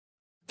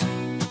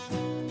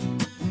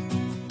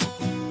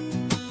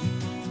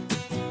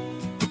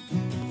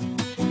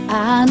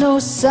I know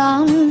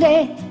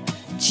someday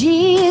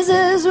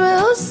Jesus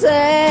will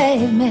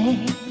save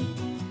me.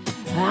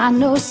 I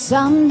know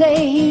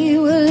someday He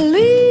will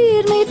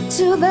lead me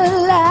to the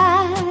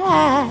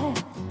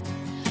light.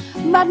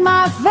 But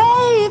my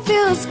faith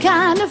feels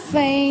kind of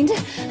faint,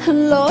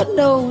 and Lord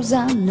knows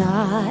I'm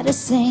not a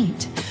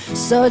saint.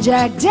 So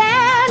Jack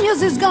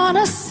Daniels is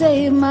gonna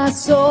save my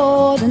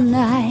soul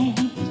tonight.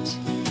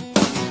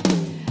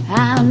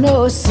 I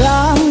know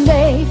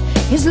someday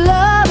His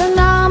loving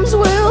arms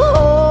will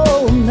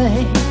hold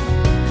me,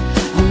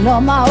 and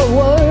all my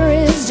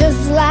worries,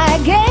 just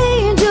like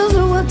angels,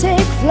 will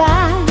take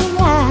flight.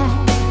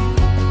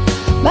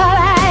 But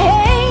I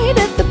ain't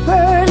at the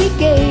pearly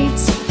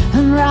gates,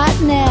 and right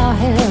now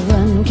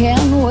heaven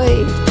can't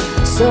wait.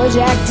 So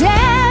Jack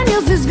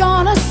Daniels is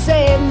gonna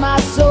save my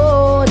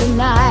soul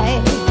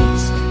tonight.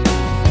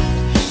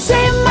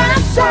 Save my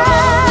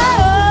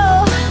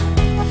soul,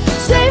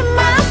 save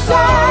my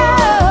soul.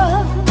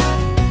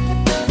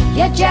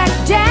 Yeah, Jack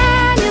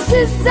Daniels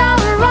is all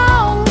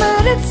wrong,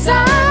 but it's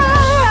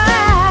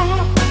alright.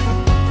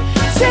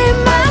 Save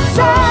my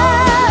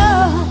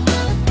soul,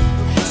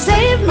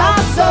 save my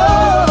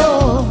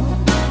soul.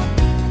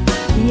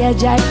 Yeah,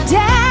 Jack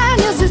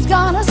Daniels is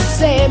gonna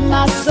save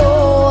my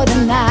soul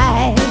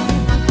tonight.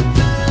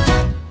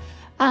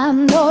 I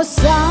know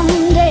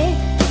someday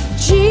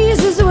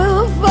Jesus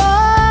will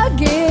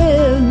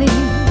forgive me.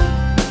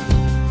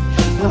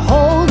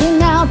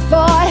 Holding out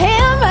for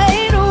Him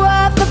ain't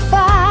worth the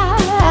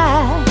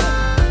fight.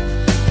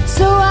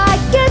 So I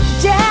get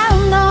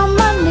down on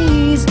my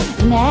knees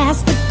and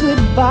ask the good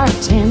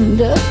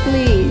bartender,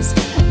 please,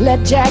 let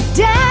Jack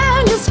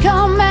Daniels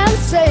come and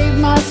save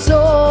my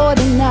soul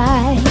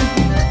tonight.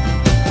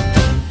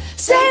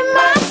 Save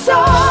my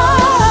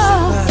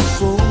soul,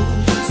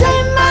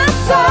 save my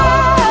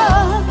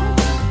soul.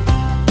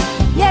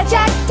 Yeah,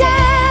 Jack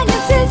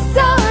Daniels is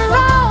so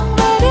wrong,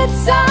 but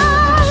it's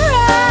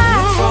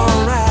alright.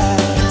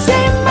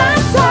 Save my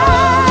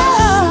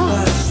soul,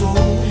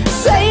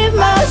 save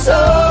my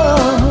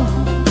soul.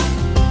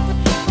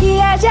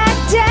 Yeah, Jack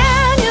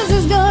Daniels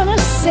is gonna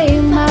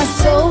save my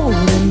soul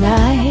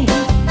tonight.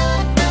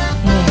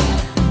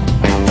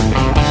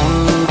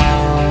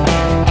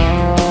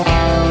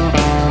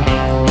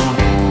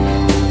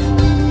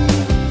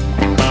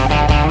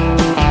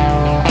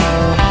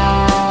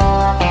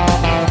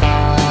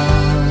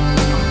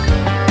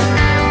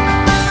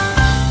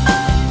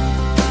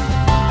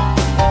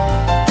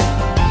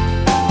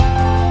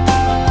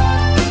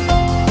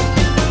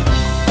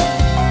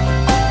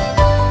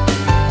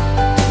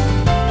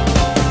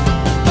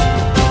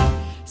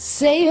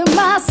 Save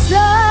my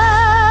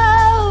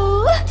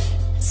soul,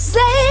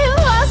 save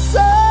my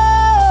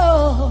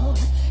soul.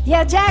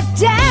 Yeah, Jack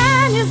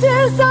Daniels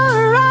is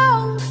all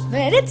wrong,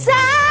 but it's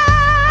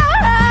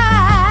alright.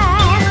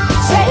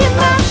 Save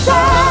my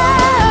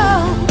soul,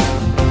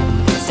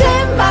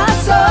 save my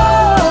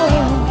soul.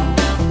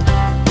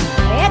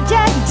 Yeah,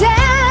 Jack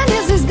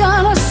Daniels is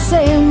gonna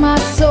save my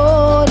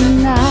soul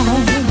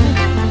tonight.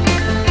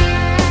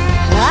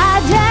 Ah,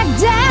 Jack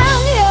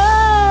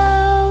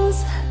Daniels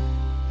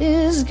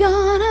is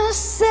gonna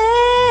save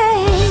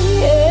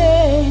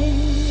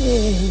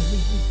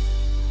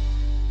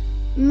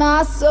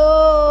my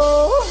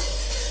soul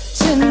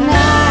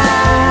tonight.